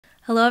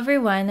Hello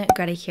everyone,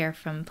 Greta here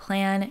from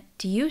Plann.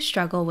 Do you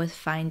struggle with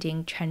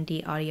finding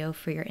trendy audio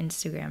for your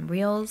Instagram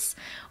Reels?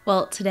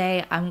 Well,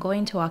 today I'm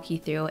going to walk you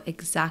through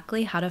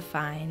exactly how to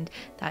find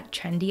that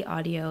trendy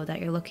audio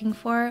that you're looking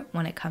for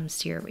when it comes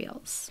to your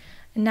Reels.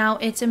 Now,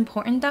 it's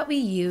important that we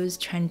use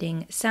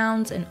trending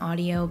sounds and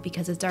audio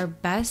because it's our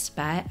best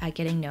bet at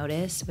getting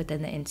noticed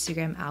within the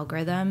Instagram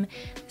algorithm.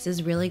 This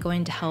is really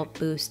going to help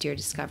boost your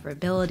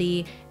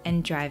discoverability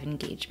and drive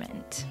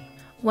engagement.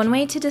 One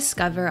way to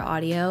discover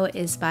audio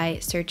is by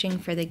searching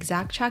for the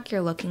exact track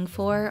you're looking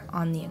for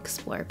on the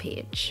Explore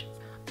page.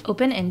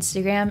 Open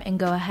Instagram and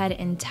go ahead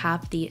and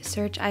tap the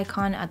search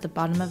icon at the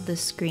bottom of the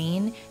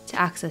screen to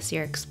access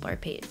your Explore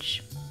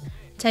page.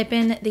 Type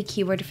in the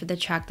keyword for the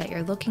track that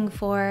you're looking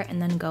for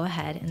and then go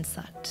ahead and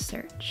select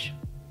search.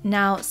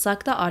 Now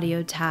select the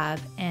audio tab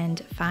and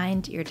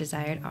find your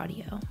desired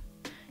audio.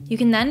 You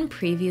can then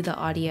preview the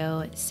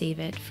audio, save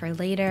it for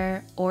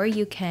later, or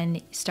you can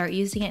start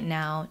using it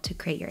now to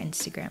create your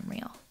Instagram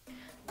Reel.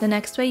 The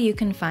next way you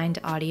can find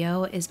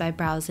audio is by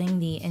browsing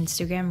the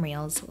Instagram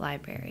Reels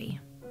library.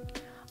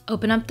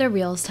 Open up the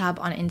Reels tab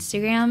on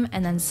Instagram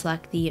and then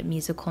select the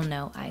musical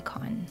note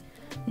icon.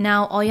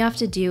 Now all you have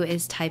to do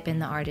is type in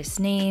the artist's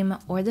name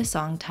or the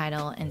song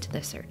title into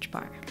the search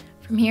bar.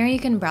 From here you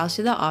can browse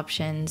through the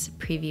options,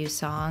 preview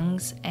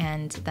songs,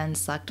 and then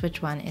select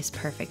which one is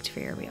perfect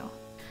for your reel.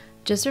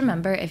 Just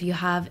remember, if you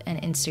have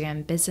an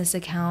Instagram business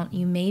account,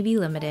 you may be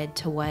limited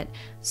to what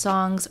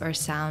songs or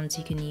sounds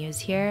you can use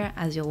here,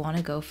 as you'll want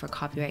to go for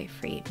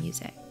copyright-free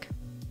music.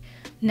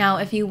 Now,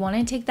 if you want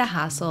to take the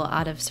hassle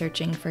out of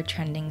searching for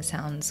trending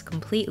sounds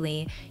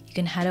completely, you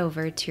can head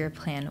over to your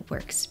Plann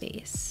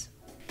Workspace.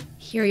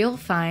 Here you'll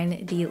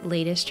find the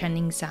latest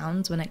trending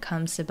sounds when it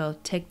comes to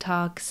both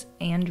TikToks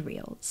and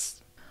Reels.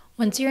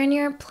 Once you're in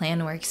your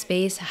Plann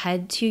Workspace,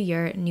 head to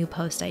your new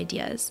post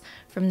ideas.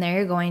 From there,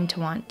 you're going to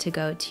want to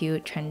go to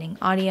trending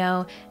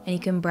audio, and you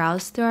can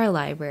browse through our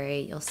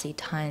library. You'll see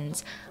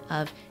tons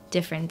of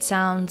different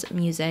sounds,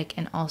 music,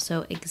 and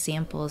also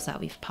examples that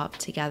we've popped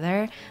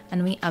together,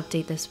 and we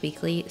update this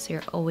weekly, so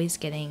you're always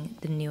getting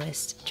the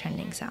newest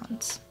trending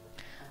sounds.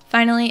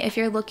 Finally, if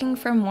you're looking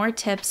for more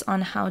tips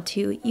on how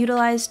to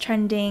utilize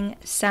trending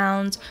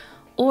sounds,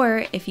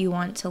 or if you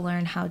want to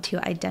learn how to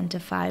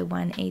identify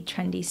when a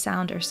trendy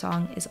sound or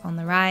song is on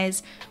the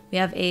rise, we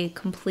have a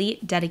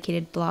complete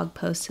dedicated blog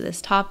post to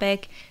this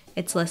topic.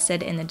 It's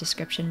listed in the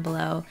description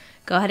below.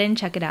 Go ahead and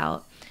check it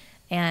out.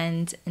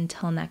 And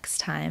until next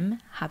time,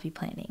 happy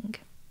planning.